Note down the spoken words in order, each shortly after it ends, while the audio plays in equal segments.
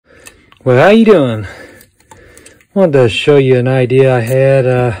Well, how you doing? Wanted to show you an idea I had.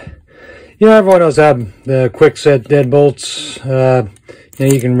 Everyone knows how the quick set deadbolts.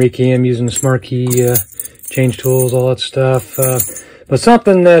 You can rekey them using the Smartkey change tools, all that stuff. But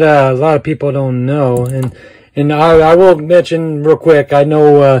something that a lot of people don't know, and I will mention real quick. I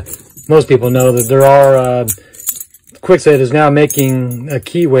know most people know that there are Kwikset is now making a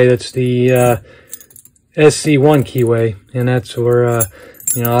keyway that's the SC1 keyway, and that's where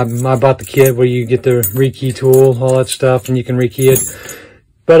I bought the kit where you get the rekey tool, all that stuff, and you can rekey it.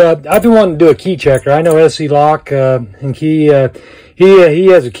 But I've been wanting to do a key checker. I know SC Lock and Key, he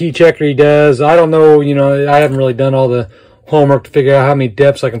has a key checker he does. I don't know, I haven't really done all the homework to figure out how many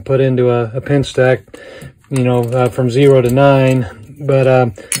depths I can put into a pin stack, from 0 to 9.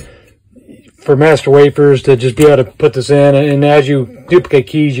 But for master wafers, to just be able to put this in, and as you duplicate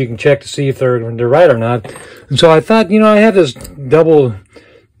keys, you can check to see if they're right or not. And so I thought, I have this double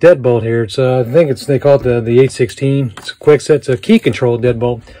deadbolt here. It's I think they call it the 816. It's a Kwikset. It's a key control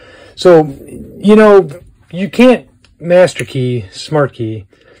deadbolt. So you can't master key Smartkey,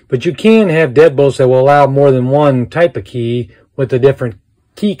 but you can have deadbolts that will allow more than one type of key with a different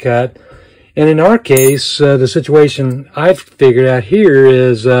key cut. And in our case, the situation I've figured out here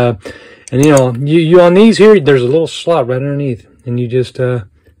is, you on these here, there's a little slot right underneath, and you just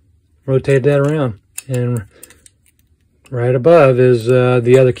rotate that around, and right above is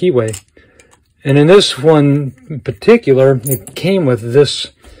the other keyway. And in this one in particular, it came with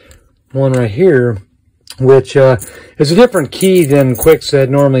this one right here, which is a different key than Kwikset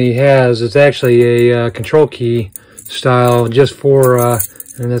normally has. It's actually a control key style, just for,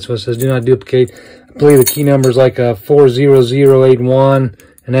 and that's what it says, do not duplicate. I believe the key number is like a 40081,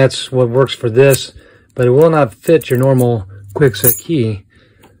 and that's what works for this, but it will not fit your normal Kwikset key.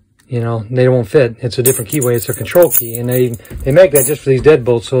 They won't fit. It's a different keyway. It's a control key, and they make that just for these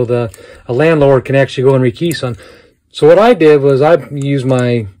deadbolts, so a landlord can actually go and rekey some. So what I did was I used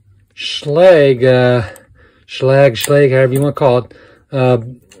my schlag, however you want to call it,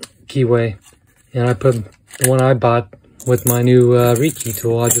 keyway, and I put the one I bought with my new rekey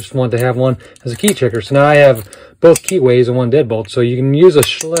tool. I just wanted to have one as a key checker. So now I have both keyways in one deadbolt. So you can use a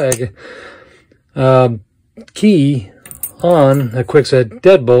schlag key on a Kwikset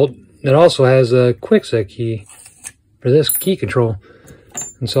deadbolt that also has a Kwikset key for this key control.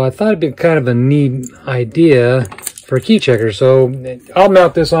 And so I thought it'd be kind of a neat idea for a key checker. So I'll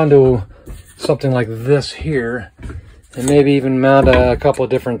mount this onto something like this here, and maybe even mount a couple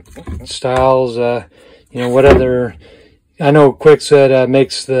of different styles. What other? I know Kwikset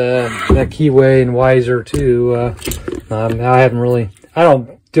makes that keyway and Wiser too. I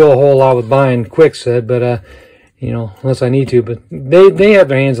don't do a whole lot with buying Kwikset, but unless I need to. But they have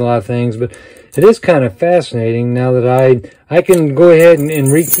their hands on a lot of things. But it is kind of fascinating now that I can go ahead and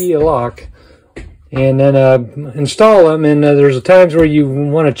rekey a lock, and then install them. And there's times where you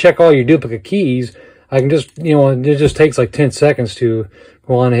want to check all your duplicate keys. I can just, it just takes like 10 seconds to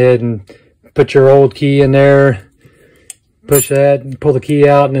go on ahead and put your old key in there, push that, pull the key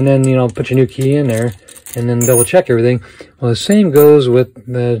out, and then, put your new key in there, and then double check everything. Well, the same goes with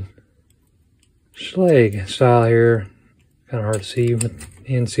the schlag style here. Kind of hard to see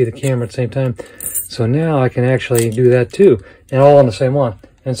and see the camera at the same time. So now I can actually do that too, and all on the same one.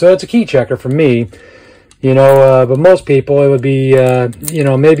 And so it's a key checker for me, but most people, it would be,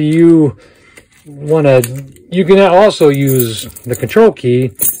 maybe you can also use the control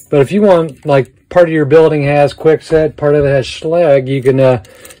key, but if you want, like, part of your building has Kwikset, part of it has schlag, you can,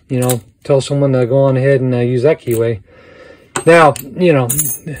 tell someone to go on ahead and use that keyway. Now,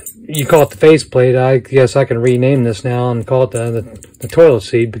 you call it the faceplate. I guess I can rename this now and call it the toilet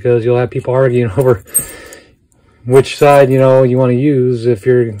seat, because you'll have people arguing over which side, you want to use, if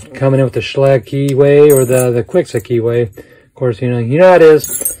you're coming in with the schlag keyway or the Kwikset keyway. Of course, you know how it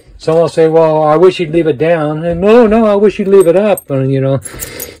is. Someone will say, well, I wish you'd leave it down. And no, I wish you'd leave it up.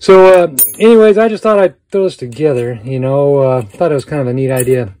 So, anyways, I just thought I'd throw this together, thought it was kind of a neat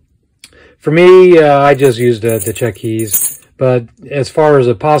idea. For me, I just used the check keys. But as far as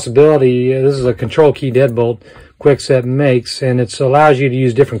a possibility, this is a control key deadbolt Kwikset makes, and it allows you to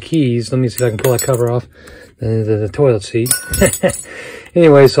use different keys. Let me see if I can pull that cover off, the toilet seat.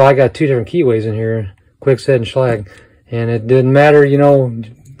 Anyway, so I got two different keyways in here, Kwikset and schlag. And it didn't matter,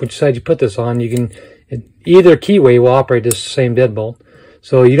 which side you put this on. Either keyway will operate this same deadbolt.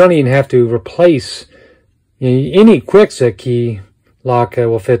 So you don't even have to replace any Kwikset key lock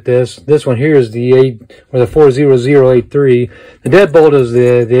will fit this. This one here is the 40083. The deadbolt is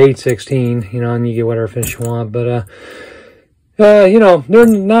the 816, and you get whatever finish you want. But they're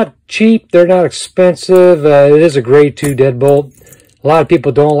not cheap, they're not expensive. It is a grade 2 deadbolt. A lot of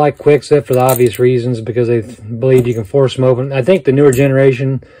people don't like Quickset for the obvious reasons, because they believe you can force them open. I think the newer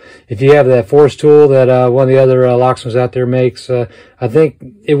generation, if you have that force tool that one of the other locksmiths out there makes, I think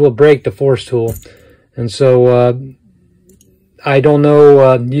it will break the force tool. And so I don't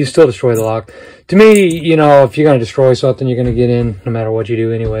know, you still destroy the lock. To me, you know, if you're going to destroy something, you're going to get in no matter what you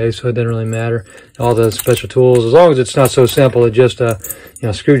do anyway, so it doesn't really matter. All the special tools, as long as it's not so simple, it's just a, you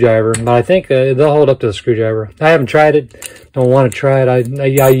know, screwdriver. But I think they'll hold up to the screwdriver. I haven't tried it, don't want to try it.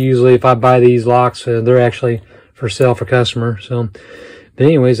 I usually, if I buy these locks, they're actually for sale for customer. So, but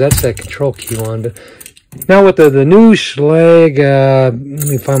anyways, that's that control key one. But now with the new Schlage, let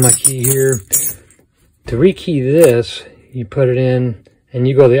me find my key here. To rekey this, you put it in and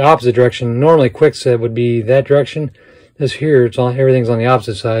you go the opposite direction. Normally Quickset would be that direction. This here, it's on, everything's on the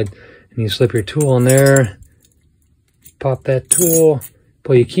opposite side. And you slip your tool in there, pop that tool,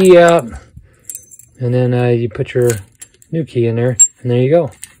 pull your key out, and then you put your new key in there, and there you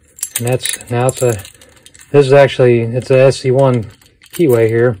go. And that's, now it's a, this is actually, it's a SC1 keyway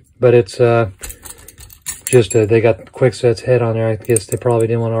here, but it's just they got Quickset's head on there. I guess they probably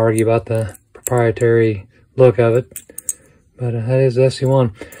didn't want to argue about the proprietary look of it. But that is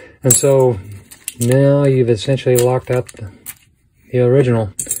SC1. And so now you've essentially locked out the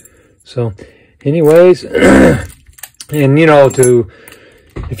original. So anyways, and you know,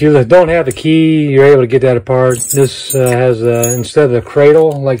 if you don't have the key, you're able to get that apart. This has, instead of the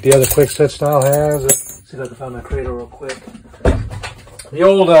cradle like the other Quickset style has, let's see if I can find my cradle real quick. The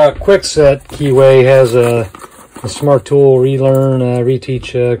old Quickset keyway has a Smart Tool Relearn,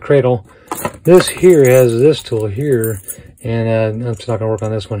 Reteach cradle. This here has this tool here. And I'm just not going to work on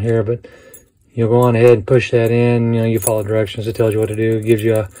this one here, but you'll go on ahead and push that in. You know, you follow directions. It tells you what to do. It gives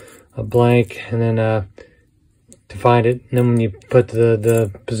you a blank, and then to find it. And then when you put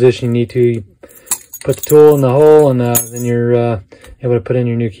the position you need to, you put the tool in the hole, and then you're able to put in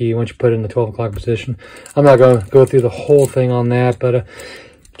your new key once you put it in the 12 o'clock position. I'm not going to go through the whole thing on that, but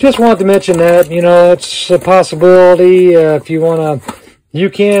just wanted to mention that, you know, it's a possibility. If you want to,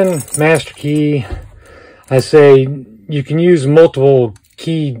 you can master key. I say, you can use multiple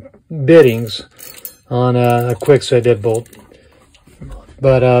key biddings on a Quickset deadbolt,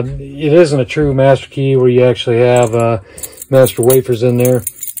 but it isn't a true master key where you actually have master wafers in there.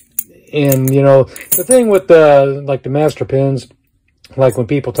 And you know, the thing with like the master pins, like when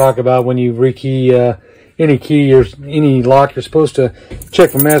people talk about when you rekey any key or any lock, you're supposed to check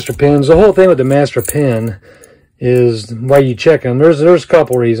for master pins. The whole thing with the master pin is why you check them. There's a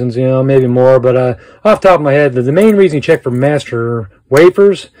couple reasons, you know, maybe more, but off the top of my head, the main reason you check for master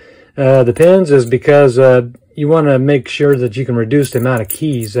wafers, the pins, is because you want to make sure that you can reduce the amount of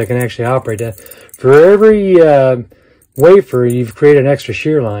keys that can actually operate that. For every wafer, you've created an extra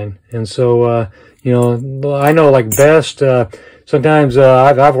shear line, and so you know, I know like best. Sometimes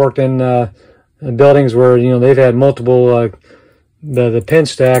I've worked in buildings where, you know, they've had multiple the pin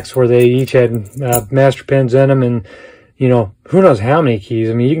stacks where they each had master pins in them, and you know, who knows how many keys.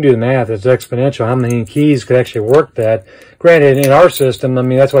 I mean, you can do the math. It's exponential how many keys could actually work that. Granted, in our system, I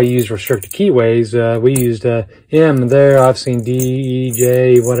mean, that's why you use restricted keyways. We used M there. I've seen D, E,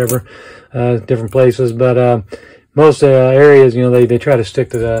 J, whatever, different places, but most areas, you know, they try to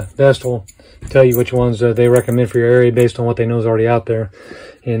stick to the best. Will tell you which ones they recommend for your area based on what they know is already out there,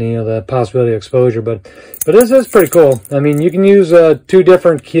 and you know, the possibility of exposure. But this is pretty cool. I mean, you can use 2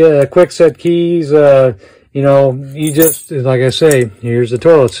 different Quickset keys. You know, you just, like I say, here's the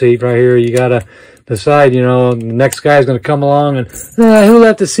toilet seat right here. You gotta decide, you know, the next guy's gonna come along and who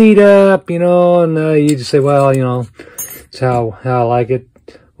left the seat up, you know, and you just say, well, you know, it's how I like it,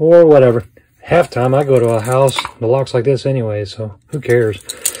 or whatever. Half time I go to a house that locks like this anyway, so who cares?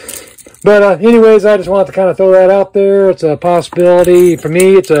 But anyways, I just wanted to kind of throw that out there. It's a possibility. For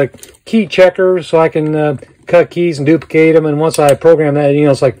me, it's a key checker, so I can cut keys and duplicate them. And once I program that, you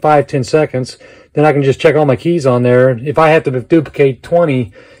know, it's like 5-10 seconds. Then I can just check all my keys on there. If I have to duplicate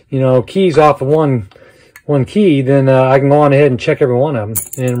 20, you know, keys off of one key, then I can go on ahead and check every one of them.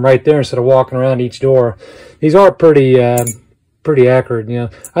 And right there, instead of walking around each door. These are pretty accurate, you know.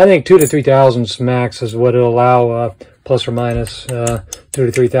 I think 2 to 3 thousandths max is what it'll allow, plus or minus 2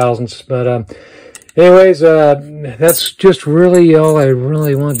 to 3 thousandths. But anyways, that's just really all I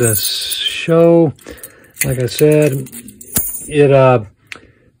really wanted to show. Like I said, it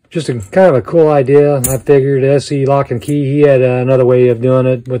just a kind of a cool idea. I figured SC Lock and Key, he had another way of doing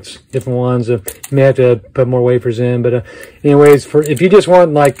it with different ones. You may have to put more wafers in, but anyways, if you just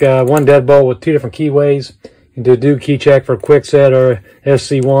want like one deadbolt with 2 different keyways, to do key check for Quickset or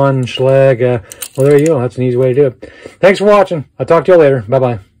SC1 Schlage, well, there you go. That's an easy way to do it. Thanks for watching. I'll talk to you later.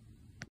 Bye-bye.